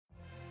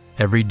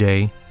Every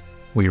day,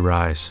 we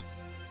rise,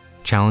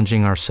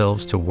 challenging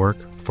ourselves to work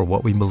for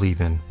what we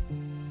believe in.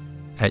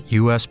 At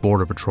U.S.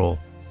 Border Patrol,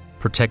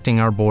 protecting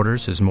our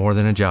borders is more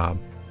than a job.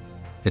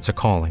 It's a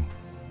calling.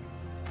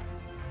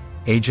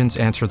 Agents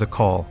answer the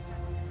call,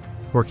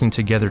 working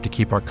together to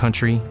keep our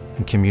country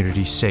and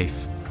communities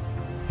safe.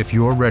 If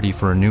you are ready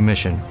for a new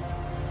mission,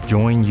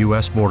 join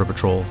U.S. Border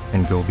Patrol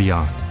and go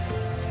beyond.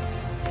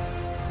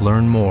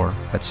 Learn more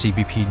at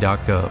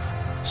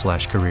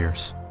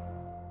cbp.gov/careers.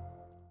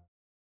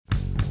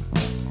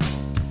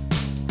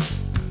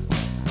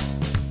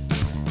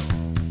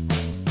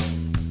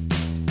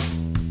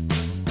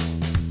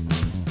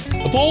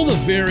 Of all the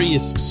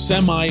various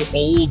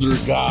semi-older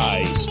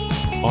guys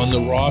on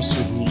the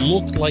roster who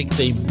looked like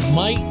they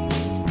might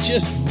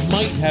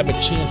have a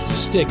chance to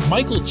stick,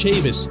 Michael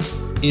Chavis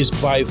is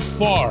by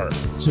far,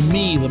 to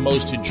me, the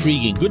most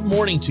intriguing. Good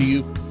morning to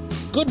you.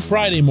 Good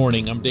Friday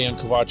morning. I'm Dan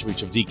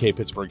Kovacevic of DK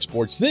Pittsburgh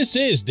Sports. This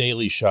is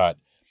Daily Shot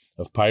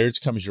of Pirates.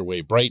 Comes your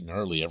way bright and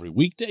early every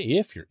weekday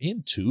if you're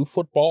into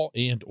football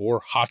and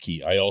or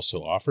hockey. I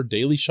also offer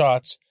daily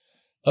shots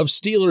of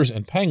Steelers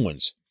and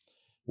Penguins,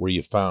 where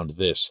you found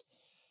this.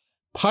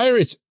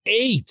 Pirates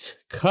 8,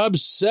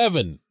 Cubs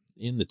 7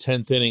 in the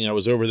 10th inning. I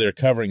was over there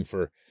covering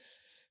for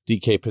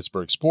DK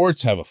Pittsburgh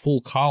Sports. Have a full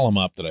column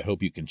up that I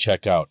hope you can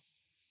check out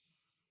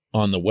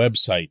on the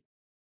website.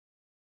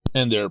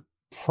 And there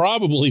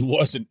probably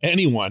wasn't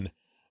anyone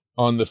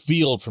on the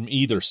field from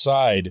either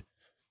side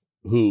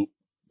who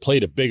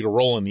played a bigger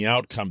role in the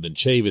outcome than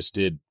Chavis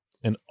did.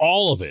 And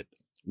all of it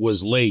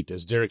was late,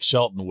 as Derek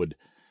Shelton would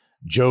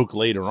joke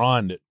later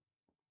on that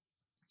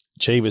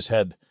Chavis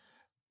had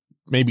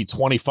maybe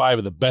 25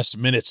 of the best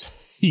minutes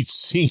he'd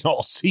seen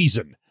all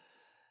season.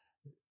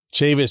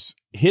 Chavis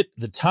hit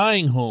the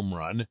tying home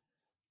run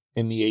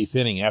in the 8th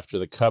inning after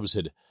the Cubs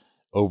had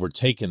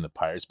overtaken the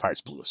Pirates.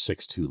 Pirates blew a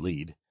 6-2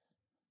 lead.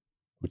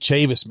 But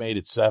Chavis made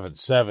it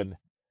 7-7.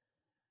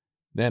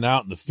 Then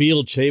out in the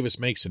field, Chavis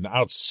makes an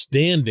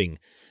outstanding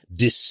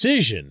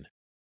decision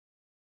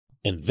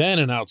and then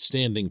an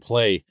outstanding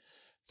play,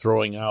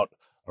 throwing out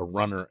a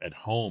runner at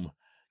home,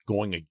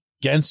 going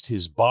against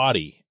his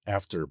body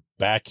after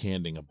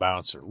backhanding a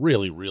bouncer.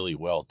 Really, really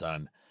well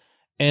done.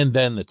 And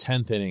then the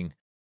 10th inning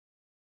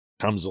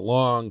comes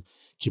along.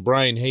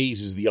 Brian Hayes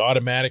is the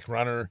automatic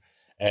runner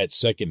at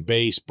second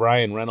base.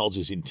 Brian Reynolds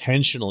is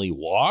intentionally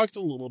walked.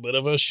 A little bit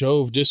of a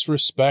show of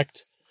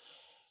disrespect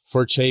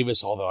for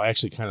Chavis, although I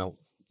actually kind of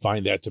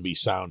find that to be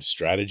sound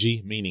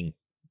strategy, meaning,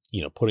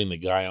 putting the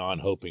guy on,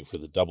 hoping for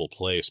the double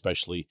play,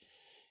 especially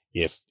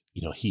if,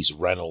 he's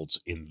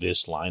Reynolds in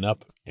this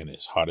lineup and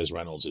as hot as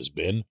Reynolds has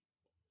been.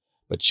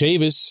 But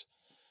Chavis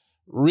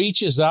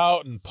reaches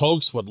out and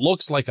pokes what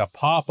looks like a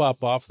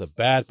pop-up off the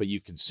bat, but you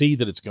can see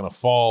that it's going to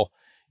fall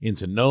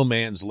into no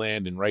man's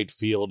land in right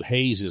field.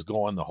 Hayes is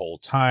going the whole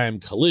time.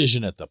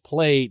 Collision at the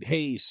plate.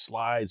 Hayes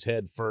slides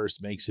head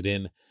first, makes it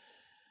in.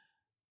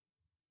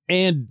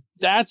 And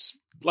that's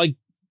like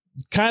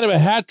kind of a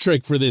hat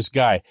trick for this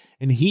guy.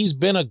 And he's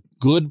been a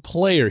good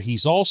player.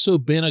 He's also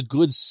been a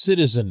good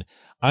citizen.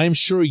 I'm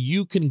sure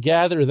you can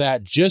gather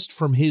that just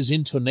from his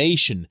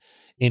intonation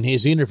in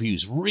his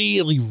interviews.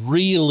 Really,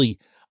 really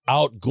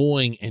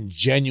outgoing and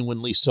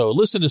genuinely so.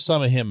 Listen to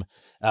some of him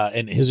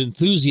and his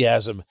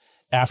enthusiasm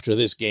after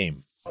this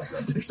game.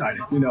 It's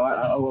exciting.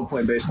 I love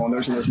playing baseball, and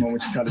those are those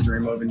moments you kind of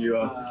dream of, and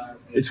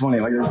it's funny,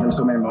 like there's been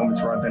so many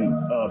moments where I've been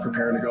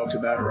preparing to go up to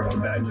bat or up to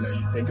bat, and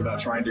you think about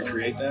trying to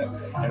create that.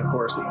 And of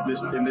course,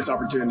 in this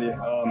opportunity,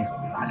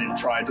 I didn't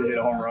try to hit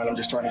a home run. I'm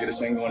just trying to get a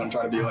single, and I'm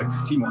trying to be like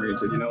team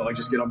oriented,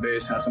 just get on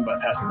base, have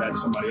somebody pass the bat to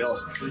somebody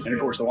else. And of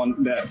course,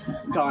 that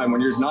time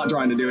when you're not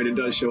trying to do it, it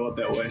does show up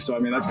that way. So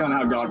that's kind of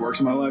how God works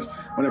in my life.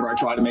 Whenever I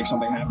try to make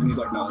something happen, he's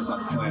like, no, it's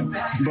not the plan.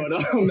 But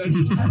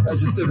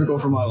that's just typical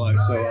for my life.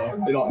 So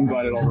I'm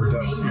glad it all worked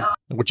out.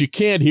 What you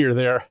can't hear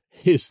there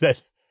is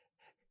that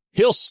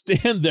he'll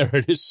stand there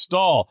at his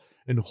stall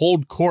and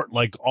hold court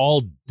like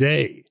all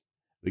day.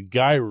 The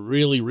guy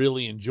really,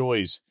 really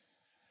enjoys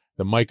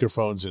the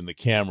microphones and the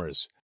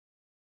cameras.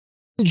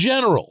 In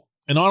general,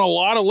 and on a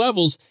lot of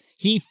levels,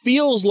 he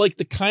feels like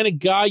the kind of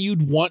guy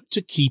you'd want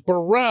to keep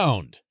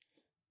around.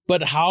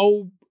 But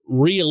how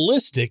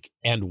realistic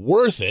and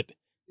worth it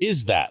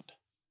is that?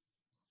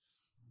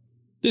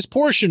 This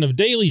portion of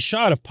Daily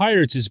Shot of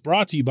Pirates is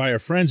brought to you by our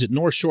friends at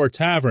North Shore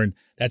Tavern.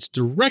 That's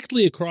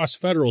directly across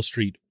Federal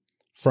Street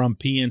from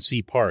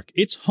PNC Park.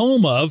 It's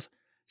home of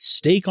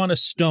Steak on a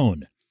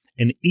Stone,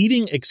 an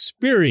eating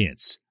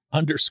experience,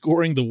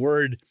 underscoring the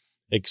word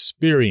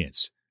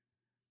experience.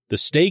 The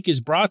steak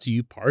is brought to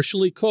you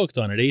partially cooked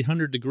on an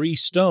 800-degree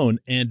stone,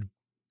 and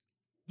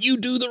you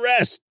do the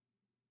rest.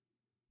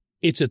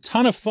 It's a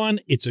ton of fun,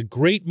 it's a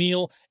great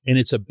meal, and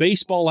it's a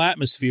baseball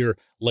atmosphere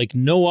like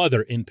no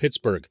other in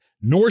Pittsburgh.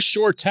 North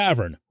Shore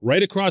Tavern,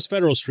 right across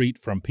Federal Street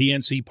from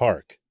PNC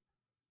Park.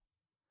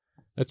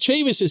 Now,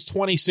 Chavis is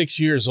 26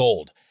 years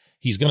old.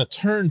 He's going to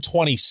turn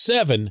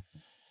 27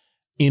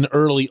 in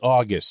early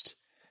August.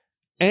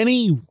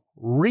 Any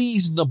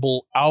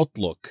reasonable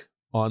outlook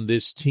on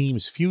this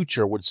team's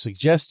future would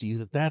suggest to you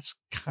that that's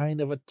kind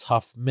of a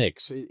tough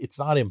mix. It's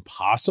not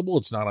impossible.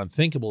 It's not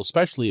unthinkable,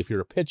 especially if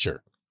you're a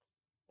pitcher.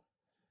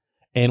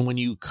 And when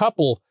you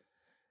couple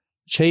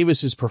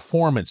Chavis's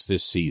performance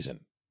this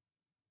season,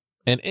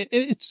 and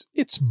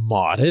it's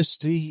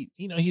modest.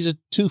 He's a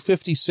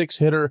 .256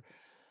 hitter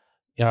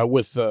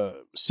with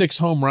 6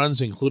 home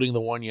runs, including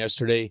the one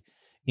yesterday,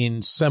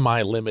 in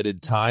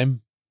semi-limited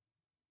time.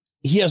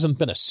 He hasn't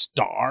been a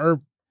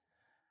star,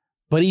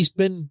 but he's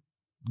been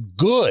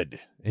good.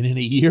 And in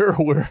a year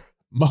where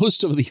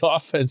most of the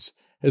offense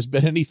has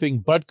been anything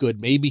but good,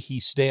 maybe he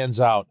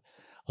stands out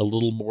a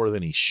little more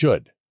than he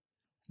should.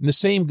 And the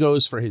same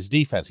goes for his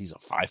defense. He's a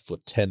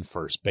 5'10"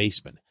 first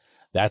baseman.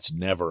 That's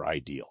never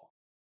ideal.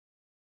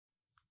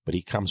 But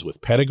he comes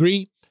with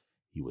pedigree.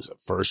 He was a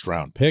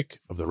first-round pick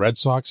of the Red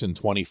Sox in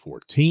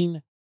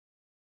 2014.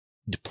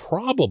 He'd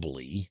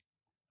probably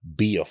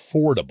be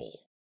affordable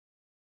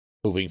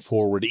moving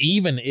forward,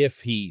 even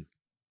if he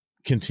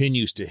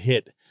continues to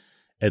hit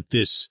at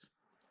this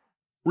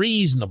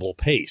reasonable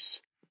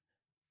pace.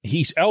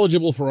 He's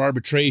eligible for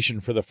arbitration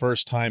for the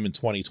first time in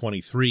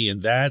 2023,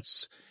 and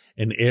that's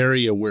an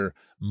area where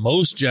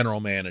most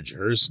general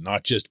managers,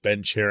 not just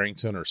Ben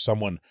Cherington or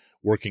someone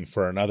working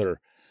for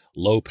another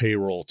low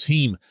payroll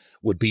team,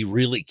 would be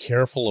really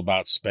careful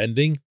about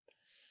spending.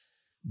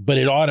 But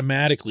it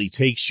automatically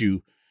takes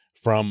you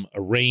from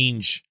a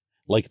range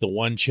like the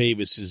one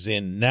Chavis is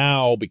in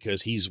now,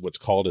 because he's what's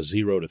called a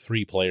 0 to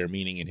 3 player,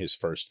 meaning in his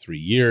first 3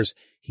 years,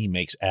 he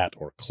makes at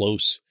or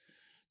close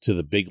to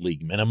the big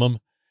league minimum.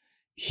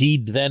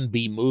 He'd then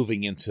be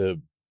moving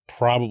into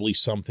probably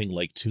something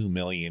like $2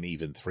 million,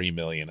 even $3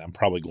 million. I'm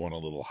probably going a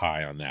little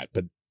high on that.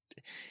 But,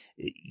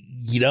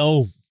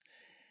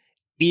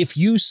 if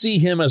you see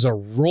him as a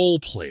role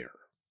player,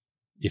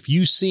 if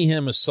you see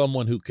him as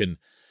someone who can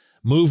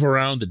move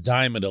around the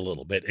diamond a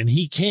little bit, and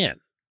he can.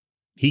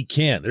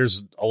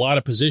 There's a lot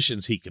of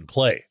positions he can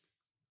play.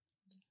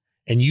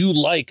 And you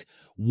like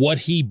what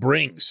he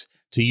brings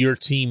to your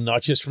team,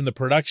 not just from the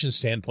production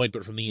standpoint,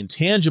 but from the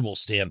intangible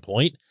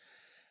standpoint,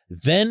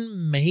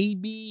 then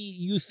maybe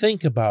you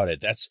think about it.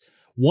 That's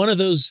one of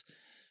those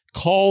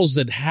calls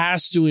that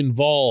has to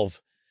involve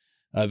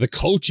the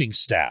coaching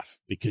staff,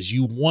 because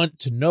you want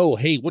to know,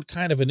 hey, what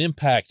kind of an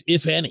impact,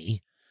 if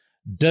any,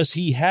 does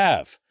he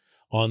have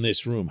on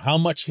this room? How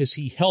much has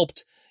he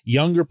helped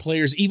younger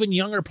players, even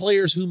younger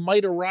players who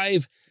might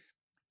arrive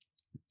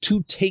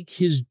to take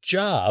his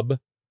job?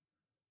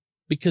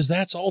 Because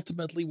that's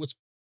ultimately what's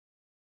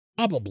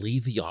probably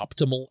the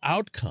optimal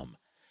outcome.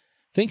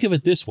 Think of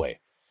it this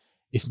way.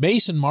 If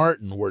Mason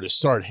Martin were to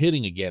start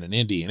hitting again in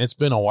Indy, and it's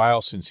been a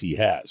while since he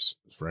has,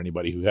 for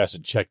anybody who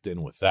hasn't checked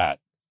in with that,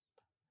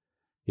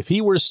 if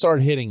he were to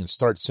start hitting and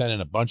start sending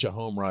a bunch of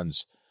home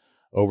runs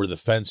over the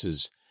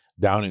fences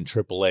down in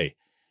AAA,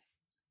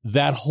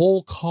 that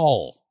whole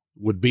call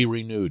would be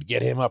renewed.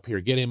 Get him up here.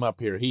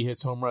 He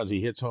hits home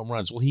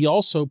runs. Well, he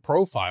also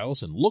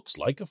profiles and looks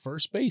like a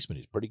first baseman.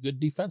 He's a pretty good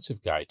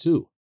defensive guy,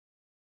 too.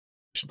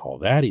 And all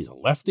that, he's a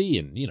lefty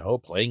and,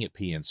 playing at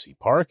PNC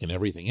Park and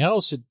everything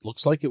else, it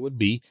looks like it would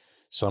be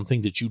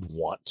something that you'd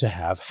want to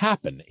have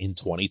happen in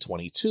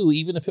 2022,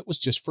 even if it was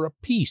just for a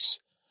piece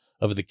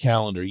of the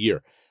calendar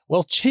year.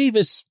 Well,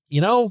 Chavis,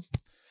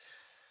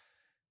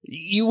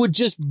 you would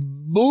just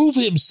move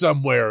him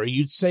somewhere.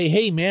 You'd say,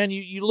 hey, man,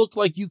 you look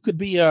like you could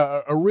be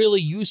a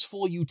really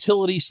useful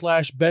utility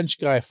 / bench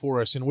guy for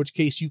us, in which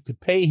case you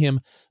could pay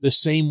him the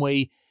same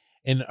way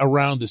and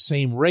around the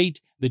same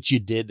rate that you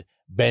did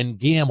Ben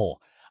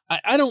Gamel.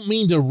 I don't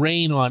mean to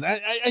rain on.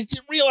 I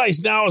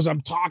realize now as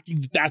I'm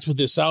talking that that's what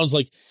this sounds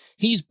like.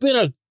 He's been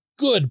a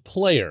good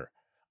player.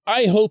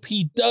 I hope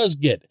he does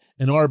get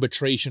an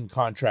arbitration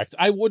contract.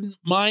 I wouldn't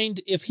mind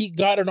if he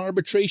got an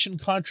arbitration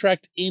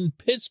contract in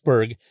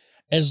Pittsburgh,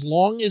 as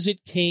long as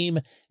it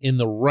came in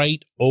the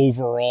right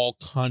overall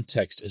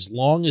context, as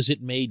long as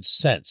it made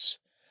sense.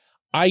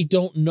 I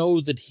don't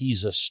know that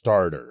he's a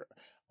starter.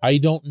 I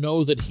don't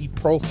know that he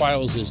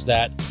profiles as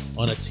that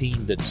on a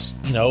team that's,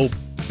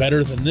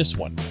 better than this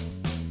one.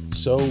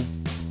 So,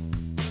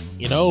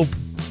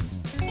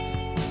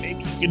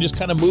 maybe you can just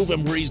kind of move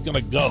him where he's going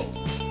to go.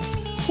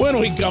 When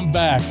we come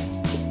back,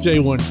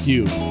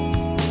 J1Q.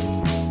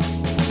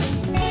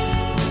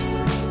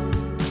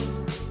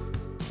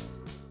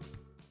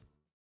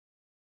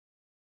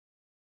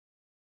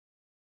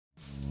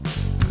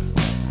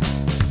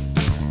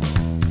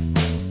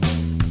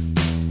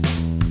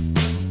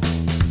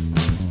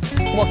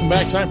 Welcome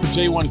back. Time for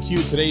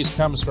J1Q. Today's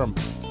comes from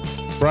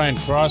Brian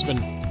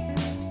Crossman.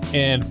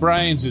 And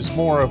Brian's is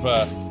more of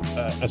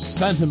a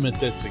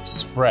sentiment that's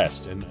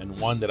expressed and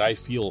one that I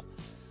feel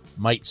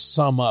might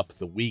sum up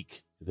the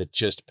week that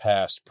just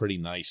passed pretty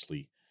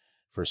nicely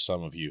for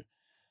some of you.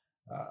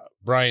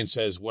 Brian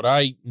says, what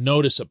I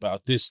notice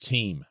about this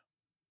team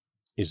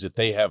is that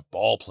they have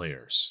ball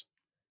players,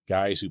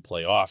 guys who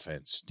play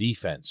offense,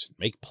 defense,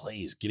 make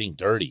plays, getting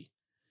dirty,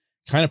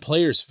 kind of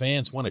players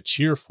fans want to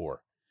cheer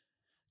for.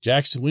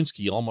 Jack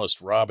Sawinski almost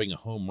robbing a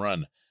home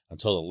run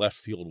until the left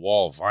field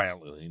wall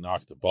violently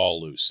knocked the ball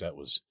loose. That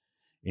was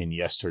in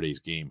yesterday's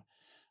game.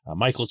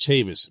 Michael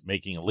Chavis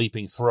making a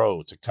leaping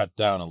throw to cut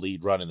down a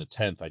lead run in the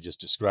 10th. I just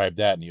described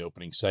that in the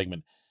opening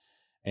segment.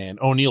 And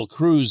O'Neal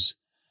Cruz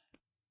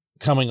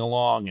coming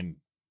along and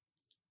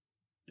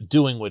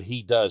doing what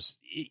he does.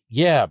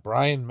 Yeah,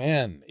 Brian,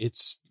 man,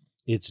 it's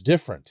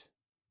different.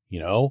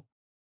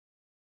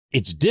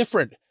 It's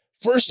different.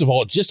 First of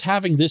all, just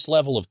having this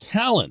level of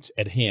talent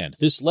at hand,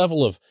 this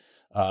level of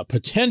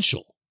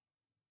potential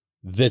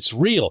that's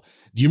real.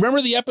 Do you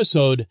remember the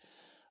episode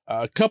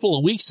a couple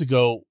of weeks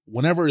ago,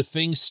 whenever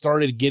things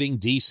started getting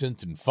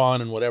decent and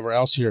fun and whatever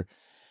else here?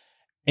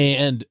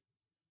 And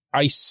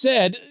I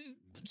said,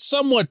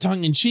 somewhat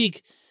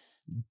tongue-in-cheek,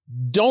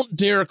 don't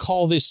dare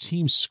call this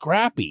team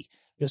scrappy.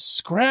 Because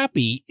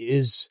scrappy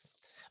is,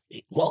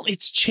 well,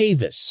 it's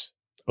Chavis,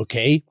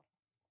 okay?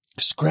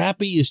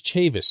 Scrappy is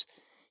Chavis.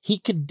 He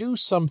can do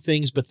some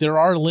things, but there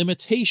are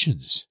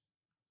limitations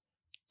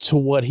to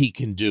what he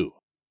can do.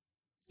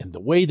 And the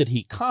way that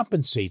he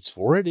compensates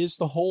for it is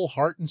the whole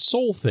heart and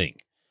soul thing.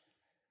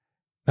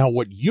 Now,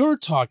 what you're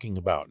talking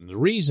about, and the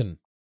reason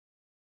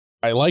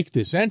I like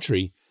this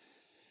entry,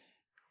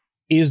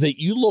 is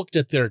that you looked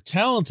at their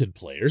talented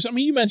players. I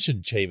mean, you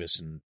mentioned Chavis,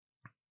 and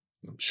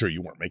I'm sure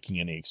you weren't making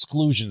any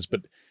exclusions,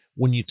 but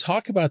when you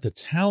talk about the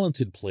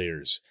talented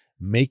players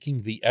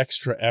making the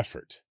extra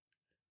effort,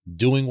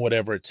 doing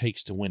whatever it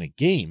takes to win a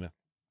game,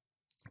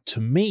 to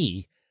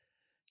me,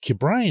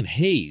 Ke'Bryan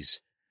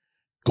Hayes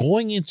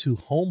going into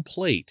home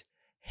plate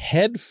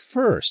head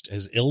first,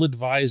 as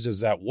ill-advised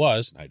as that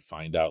was, and I'd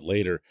find out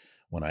later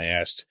when I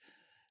asked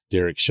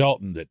Derek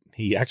Shelton that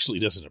he actually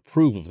doesn't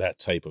approve of that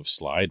type of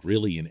slide,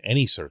 really in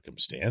any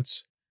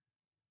circumstance.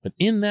 But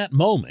in that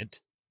moment,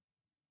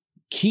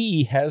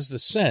 Key has the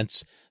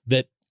sense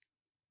that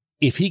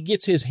if he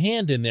gets his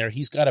hand in there,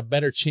 he's got a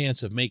better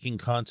chance of making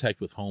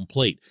contact with home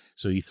plate.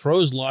 So he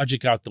throws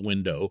logic out the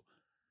window.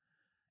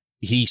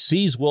 He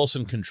sees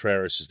Wilson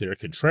Contreras is there.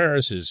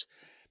 Contreras is,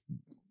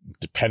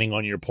 depending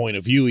on your point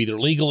of view, either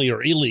legally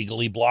or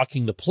illegally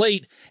blocking the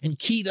plate, and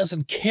Key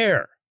doesn't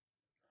care.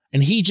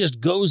 And he just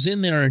goes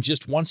in there and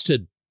just wants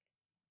to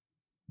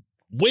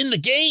win the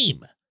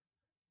game.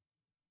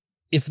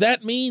 If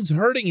that means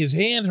hurting his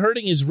hand,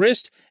 hurting his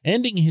wrist,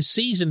 ending his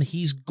season,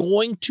 he's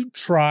going to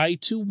try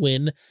to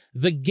win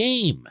the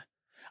game.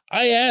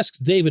 I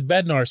asked David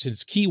Bednar,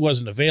 since Key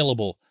wasn't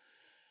available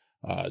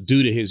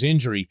due to his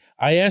injury,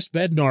 I asked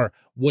Bednar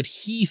what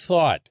he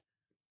thought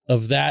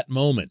of that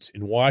moment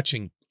in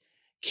watching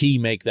Key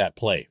make that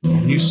play.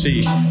 When you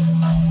see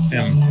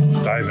him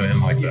diving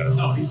in like that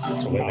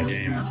to win the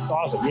game, it's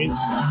awesome. I mean,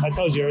 that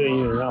tells you everything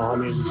you need to know. I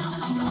mean,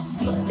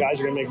 guys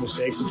are going to make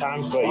mistakes at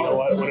times, but you know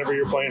what? Whenever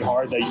you're playing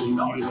hard, that you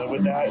live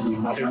with that.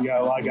 And I think we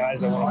got a lot of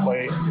guys that want to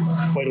play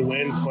to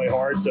win, play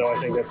hard. So I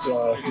think that's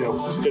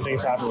good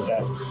things happen with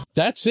that.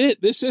 That's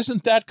it. This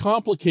isn't that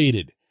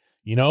complicated.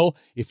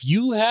 If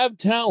you have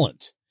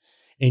talent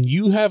and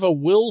you have a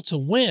will to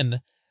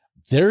win,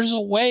 there's a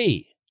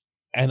way.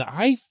 And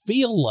I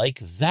feel like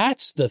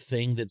that's the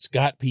thing that's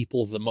got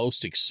people the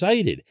most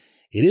excited.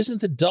 It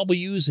isn't the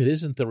W's, it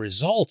isn't the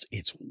results.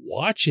 It's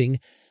watching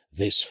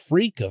this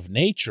freak of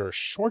nature,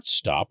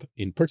 shortstop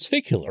in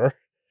particular,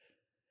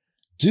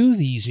 do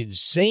these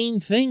insane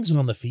things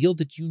on the field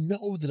that you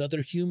know that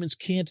other humans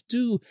can't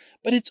do.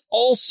 But it's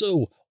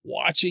also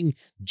watching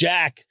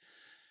Jack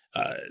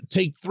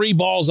take 3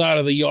 balls out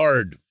of the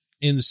yard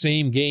in the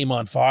same game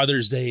on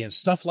Father's Day and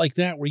stuff like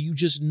that, where you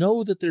just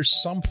know that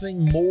there's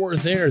something more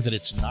there, that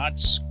it's not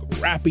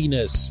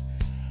scrappiness.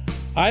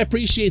 I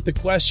appreciate the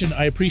question.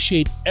 I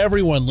appreciate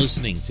everyone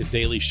listening to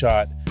Daily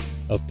Shot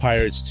of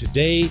Pirates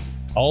today,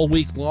 all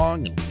week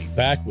long, and we'll be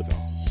back with a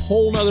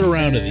whole nother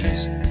round of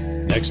these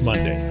next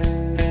Monday.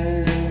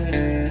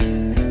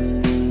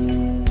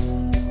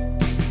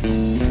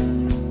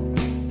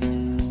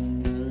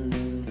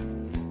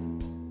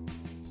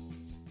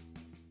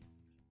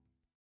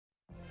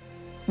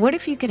 What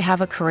if you could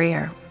have a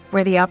career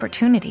where the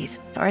opportunities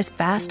are as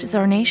vast as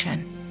our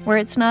nation, where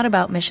it's not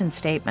about mission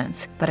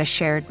statements, but a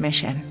shared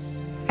mission?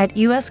 At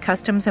U.S.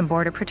 Customs and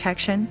Border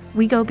Protection,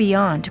 we go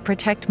beyond to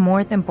protect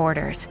more than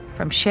borders.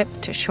 From ship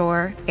to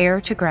shore, air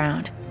to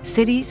ground,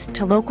 cities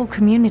to local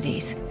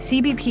communities,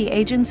 CBP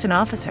agents and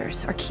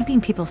officers are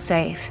keeping people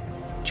safe.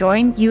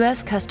 Join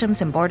U.S.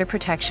 Customs and Border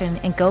Protection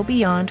and go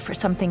beyond for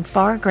something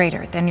far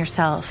greater than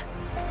yourself.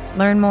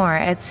 Learn more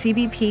at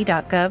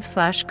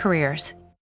cbp.gov/careers.